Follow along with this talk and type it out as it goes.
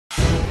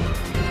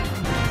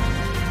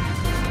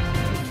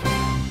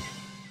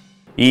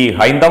ഈ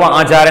ഹൈന്ദവ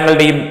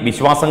ആചാരങ്ങളുടെയും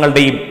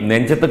വിശ്വാസങ്ങളുടെയും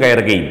നെഞ്ചത്ത്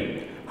കയറുകയും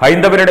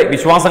ഹൈന്ദവരുടെ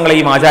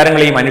വിശ്വാസങ്ങളെയും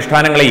ആചാരങ്ങളെയും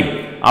അനുഷ്ഠാനങ്ങളെയും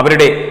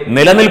അവരുടെ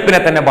നിലനിൽപ്പിനെ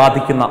തന്നെ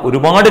ബാധിക്കുന്ന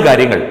ഒരുപാട്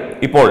കാര്യങ്ങൾ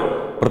ഇപ്പോൾ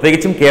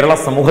പ്രത്യേകിച്ചും കേരള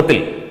സമൂഹത്തിൽ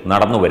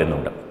നടന്നു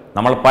വരുന്നുണ്ട്.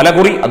 നമ്മൾ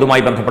പലകുറി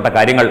അതുമായി ബന്ധപ്പെട്ട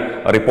കാര്യങ്ങൾ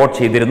റിപ്പോർട്ട്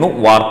ചെയ്തിരുന്നു,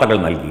 വാർത്തകൾ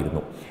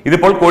നൽകിയിരുന്നു.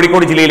 ഇതിപ്പോൾ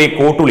കോഴിക്കോട് ജില്ലയിലെ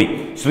കോട്ടുളി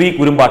ശ്രീ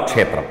കുരുമ്പ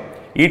ക്ഷേത്രം.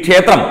 ഈ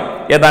ക്ഷേത്രം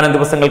ഏതാനും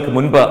ദിവസങ്ങൾക്ക്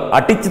മുൻപ്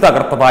അടിച്ചു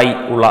തകർത്തതായി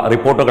ഉള്ള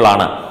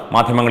റിപ്പോർട്ടുകളാണ്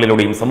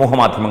മാധ്യമങ്ങളിലൂടെയും സമൂഹ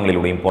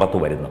മാധ്യമങ്ങളിലൂടെയും പുറത്തു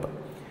വരുന്നത്.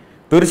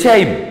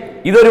 തീർച്ചയായും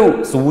ഇതൊരു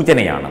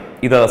സൂചനയാണ്.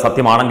 ഇത്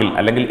സത്യമാണെങ്കിൽ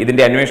അല്ലെങ്കിൽ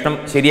ഇതിന്റെ അന്വേഷണം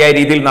ശരിയായ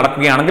രീതിയിൽ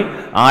നടക്കുകയാണെങ്കിൽ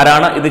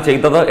ആരാണ് ഇത്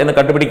ചെയ്തത് എന്ന്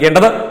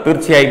കണ്ടുപിടിക്കേണ്ടത്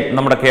തീർച്ചയായും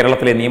നമ്മുടെ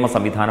കേരളത്തിലെ നിയമ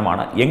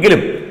സംവിധാനമാണ്.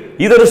 എങ്കിലും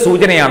ഇതൊരു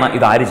സൂചനയാണ്.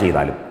 ഇത് ആര്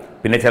ചെയ്താലും.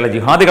 പിന്നെ ചില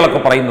ജിഹാദികളൊക്കെ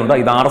പറയുന്നുണ്ട്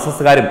ഇത്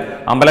RSSകാരും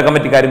അമ്പല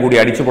കമ്മിറ്റിക്കാരും കൂടി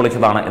അടിച്ചു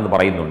പൊളിച്ചതാണ് എന്ന്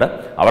പറയുന്നുണ്ട്.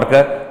 അവർക്ക്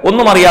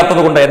ഒന്നും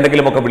അറിയാത്തത് കൊണ്ട്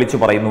എന്തെങ്കിലുമൊക്കെ വിളിച്ചു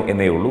പറയുന്നു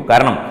എന്നേ ഉള്ളൂ.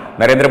 കാരണം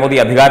നരേന്ദ്രമോദി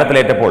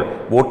അധികാരത്തിലേറ്റപ്പോൾ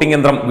വോട്ടിംഗ്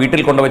യന്ത്രം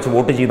വീട്ടിൽ കൊണ്ടുവച്ച്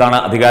വോട്ട് ചെയ്താണ്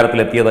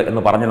അധികാരത്തിലെത്തിയത്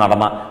എന്ന് പറഞ്ഞു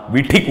നടന്ന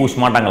വിഡ്ഢി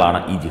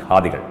കൂശ്മാണ്ഡങ്ങളാണ് ഈ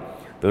ജിഹാദികൾ.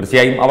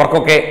 തീർച്ചയായും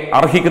അവർക്കൊക്കെ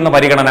അർഹിക്കുന്ന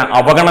പരിഗണന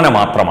അവഗണന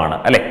മാത്രമാണ്,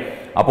 അല്ലെ?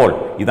 അപ്പോൾ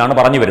ഇതാണ്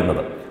പറഞ്ഞു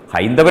വരുന്നത്.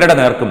 ഹൈന്ദവരുടെ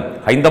നേർക്കും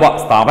ഹൈന്ദവ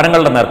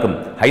സ്ഥാപനങ്ങളുടെ നേർക്കും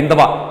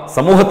ഹൈന്ദവ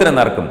സമൂഹത്തിന്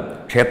നേർക്കും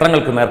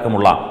ക്ഷേത്രങ്ങൾക്ക്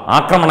നേർക്കുമുള്ള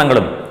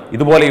ആക്രമണങ്ങളും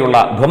ഇതുപോലെയുള്ള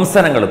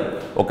ധ്വംസനങ്ങളും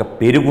ഒക്കെ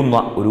പെരുകുന്ന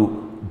ഒരു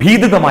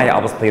ഭീതിതമായ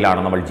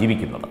അവസ്ഥയിലാണ് നമ്മൾ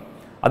ജീവിക്കുന്നത്.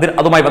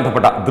 അതുമായി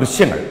ബന്ധപ്പെട്ട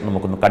ദൃശ്യങ്ങൾ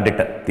നമുക്കൊന്ന്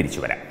കണ്ടിട്ട് തിരിച്ചു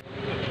വരാം.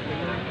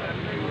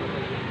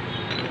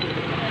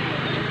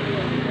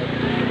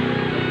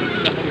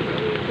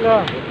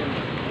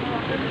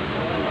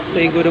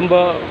 ഈ കുറുമ്പ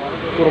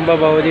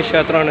ഭഗവതി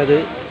ക്ഷേത്രമാണിത്.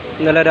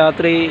 ഇന്നലെ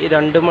രാത്രി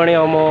 2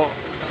 മണിയാകുമ്പോൾ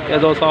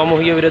ഏതോ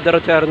സാമൂഹിക വിരുദ്ധർ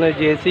ചേർന്ന്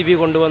JCB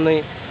കൊണ്ടുവന്ന്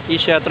ഈ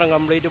ക്ഷേത്രം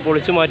കംപ്ലീറ്റ്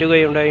പൊളിച്ചു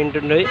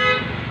മാറ്റുകയുണ്ടായിട്ടുണ്ട്.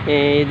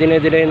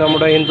 ഇതിനെതിരെ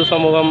നമ്മുടെ ഹിന്ദു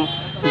സമൂഹം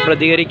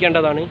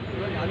പ്രതികരിക്കേണ്ടതാണ്.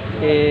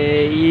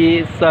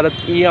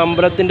 ഈ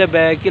അമ്പലത്തിൻ്റെ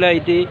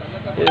ബാക്കിലായിട്ട്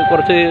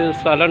കുറച്ച്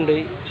സ്ഥലമുണ്ട്.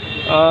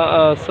 ആ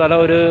സ്ഥലം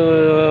ഒരു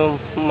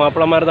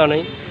മാപ്പിളമാരതാണ്.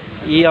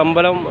 ഈ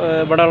അമ്പലം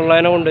ഇവിടെ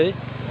ഉള്ളതിനെ കൊണ്ട്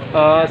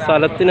ആ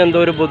സ്ഥലത്തിന് എന്തോ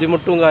ഒരു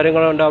ബുദ്ധിമുട്ടും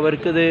കാര്യങ്ങളുണ്ട്.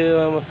 അവർക്കിത്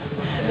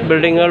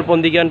ബിൽഡിങ്ങുകൾ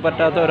പൊന്തിക്കാൻ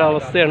പറ്റാത്ത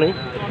ഒരവസ്ഥയാണ്.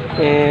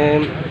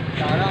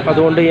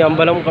 അതുകൊണ്ട് ഈ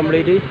അമ്പലം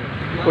കംപ്ലീറ്റ്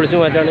പൊളിച്ചു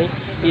മാറ്റാണ്.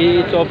 ഈ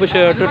ചുവപ്പ്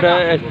ഷർട്ടിട്ട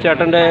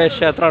ചേട്ടൻ്റെ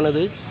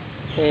ക്ഷേത്രമാണിത്.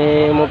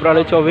 മൂപ്പരാൾ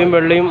ചൊവ്വയും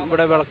വെള്ളിയും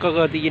ഇവിടെ വിളക്കൊക്കെ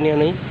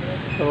കത്തിക്കുന്നതാണ്.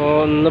 അപ്പോൾ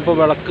ഇന്നിപ്പോൾ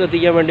വിളക്ക്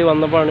കത്തിക്കാൻ വേണ്ടി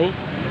വന്നപ്പോഴാണ്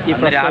ഈ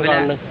പ്രശ്നം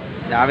കാണുന്നത്.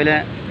 രാവിലെ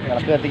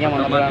വിളക്ക് കത്തിക്കാൻ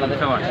വന്നപ്പോഴാണത്.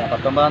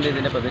 19-ാം തീയതി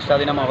ഇതിൻ്റെ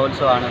പ്രതിഷ്ഠാദിന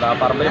മഹോത്സവമാണ്. ആ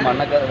പറമ്പിൽ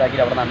മണ്ണൊക്കെ ഇതാക്കി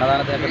അവിടെ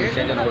അന്നദാനത്തിനൊക്കെ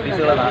നിശ്ചയിച്ച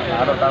നോട്ടീസുകൾ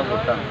നാടൊട്ടാകെ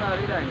കൊടുത്താണ്.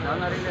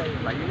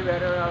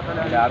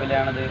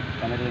 രാവിലെയാണത്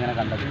കണ്ടിട്ട് ഇങ്ങനെ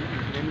കണ്ടത്.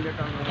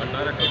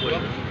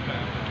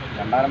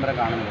 രണ്ടാരം വരെ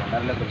കാണുന്നത്.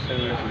 രണ്ടാറിലെ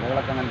കൃഷികളിലെ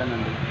ശിലകളൊക്കെ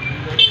കണ്ടുന്നുണ്ട്.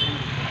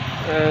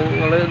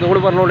 നിങ്ങൾ ഇതുകൂടി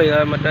പറഞ്ഞോളൂ.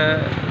 മറ്റേ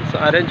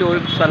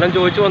സ്ഥലം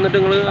ചോദിച്ചു വന്നിട്ട്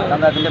നിങ്ങൾ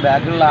അതിൻ്റെ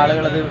ബാക്കിലുള്ള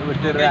ആളുകളത്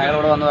വിട്ടിട്ട്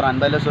അയാളോട് വന്ന് പറഞ്ഞു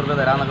 50 ലക്ഷം രൂപ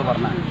തരാമെന്നൊക്കെ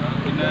പറഞ്ഞാൽ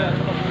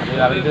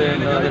അത് അവർക്ക്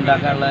അത്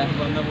ഉണ്ടാക്കാനുള്ള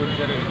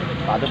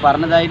അത്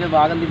പറഞ്ഞതായിട്ട്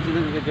ഭാഗം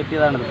തിരിച്ചത്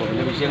കെട്ടിയതാണ്. ഇപ്പോൾ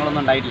വലിയ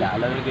വിഷയങ്ങളൊന്നും ഉണ്ടായിട്ടില്ല.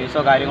 അല്ലെങ്കിൽ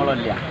കേസോ കാര്യങ്ങളോ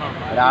ഇല്ല.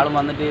 ഒരാളും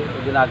വന്നിട്ട്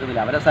ഇതിലാക്കുന്നില്ല.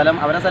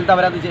 അവരുടെ സ്ഥലത്ത്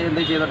അവരത്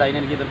എന്ത് ചെയ്തോട്ടെ,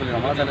 അതിനെനിക്ക് എതിർപ്പില്ല.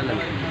 നമ്മളെ സ്ഥലമല്ല,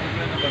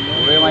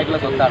 പൂർവ്വമായിട്ടുള്ള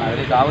സ്വത്താണ്.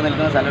 അവർ കാവ്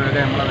നിൽക്കുന്ന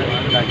സ്ഥലമൊക്കെ നമ്മളത്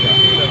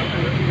ഇതാക്കിയതാണ്.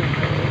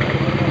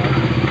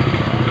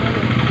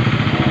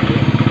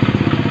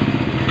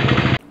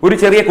 ഒരു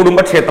ചെറിയ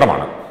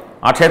കുടുംബക്ഷേത്രമാണ്.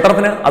 ആ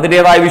ക്ഷേത്രത്തിന്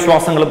അതിൻ്റെതായ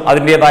വിശ്വാസങ്ങളും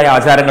അതിൻ്റെതായ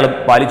ആചാരങ്ങളും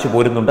പാലിച്ചു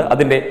പോരുന്നുണ്ട്.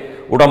 അതിൻ്റെ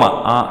ഉടമ,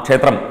 ആ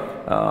ക്ഷേത്രം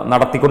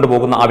നടത്തിക്കൊണ്ടു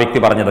പോകുന്ന ആ വ്യക്തി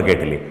പറഞ്ഞത്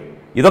കേട്ടില്ലേ?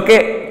 ഇതൊക്കെ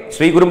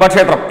ശ്രീ കുരുമ്പ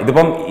ക്ഷേത്രം,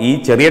 ഇതിപ്പം ഈ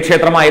ചെറിയ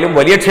ക്ഷേത്രമായാലും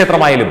വലിയ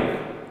ക്ഷേത്രമായാലും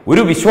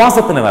ഒരു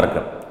വിശ്വാസത്തിന്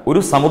നേർക്ക്, ഒരു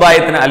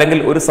സമുദായത്തിന് അല്ലെങ്കിൽ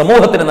ഒരു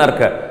സമൂഹത്തിന്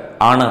നേർക്ക്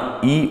ആണ്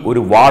ഈ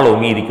ഒരു വാൾ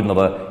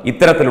ഓങ്ങിയിരിക്കുന്നത്.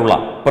 ഇത്തരത്തിലുള്ള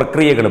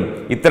പ്രക്രിയകളും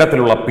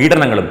ഇത്തരത്തിലുള്ള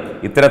പീഡനങ്ങളും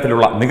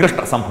ഇത്തരത്തിലുള്ള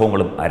നികൃഷ്ട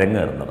സംഭവങ്ങളും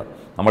അരങ്ങേറുന്നത്.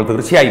 നമ്മൾ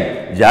തീർച്ചയായും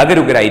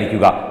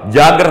ജാഗരൂകരായിരിക്കുക,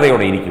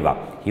 ജാഗ്രതയോടെ ഇരിക്കുക.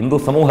 ഹിന്ദു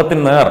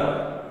സമൂഹത്തിന് നേർ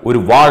ഒരു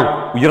വാൾ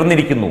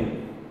ഉയർന്നിരിക്കുന്നു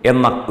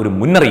എന്ന ഒരു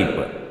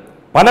മുന്നറിയിപ്പ്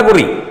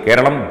പലകുറി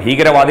കേരളം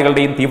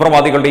ഭീകരവാദികളുടെയും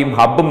തീവ്രവാദികളുടെയും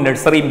ഹബ്ബും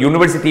നഴ്സറിയും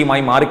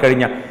യൂണിവേഴ്സിറ്റിയുമായി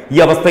മാറിക്കഴിഞ്ഞ ഈ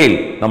അവസ്ഥയിൽ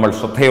നമ്മൾ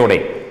ശ്രദ്ധയോടെ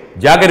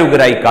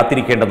ജാഗരൂകരായി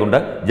കാത്തിരിക്കേണ്ടതുണ്ട്,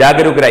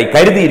 ജാഗരൂകരായി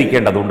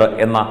കരുതിയിരിക്കേണ്ടതുണ്ട്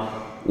എന്ന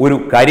ഒരു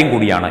കാര്യം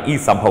കൂടിയാണ് ഈ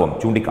സംഭവം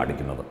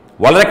ചൂണ്ടിക്കാണിക്കുന്നത്.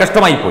 വളരെ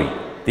കഷ്ടമായിപ്പോയി,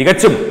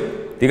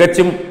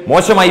 തികച്ചും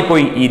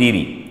മോശമായിപ്പോയി ഈ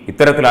രീതി.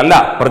 ഇത്തരത്തിലല്ല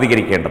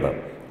പ്രതികരിക്കേണ്ടത്.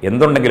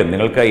 എന്തുണ്ടെങ്കിലും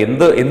നിങ്ങൾക്ക്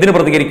എന്തിനു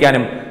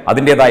പ്രതികരിക്കാനും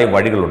അതിൻ്റെതായ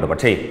വഴികളുണ്ട്.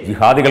 പക്ഷേ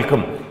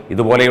ജിഹാദികൾക്കും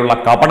ഇതുപോലെയുള്ള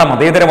കപട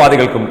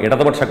മതേതരവാദികൾക്കും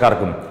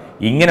ഇടതുപക്ഷക്കാർക്കും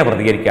ഇങ്ങനെ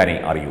പ്രതികരിക്കാനേ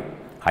അറിയൂ.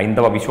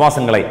 ഹൈന്ദവ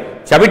വിശ്വാസങ്ങളെ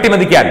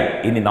ചവിട്ടിമതിക്കാൻ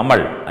ഇനി നമ്മൾ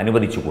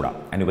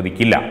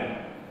അനുവദിക്കില്ല.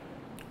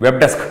 Web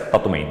desk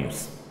Tatwamayi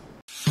news.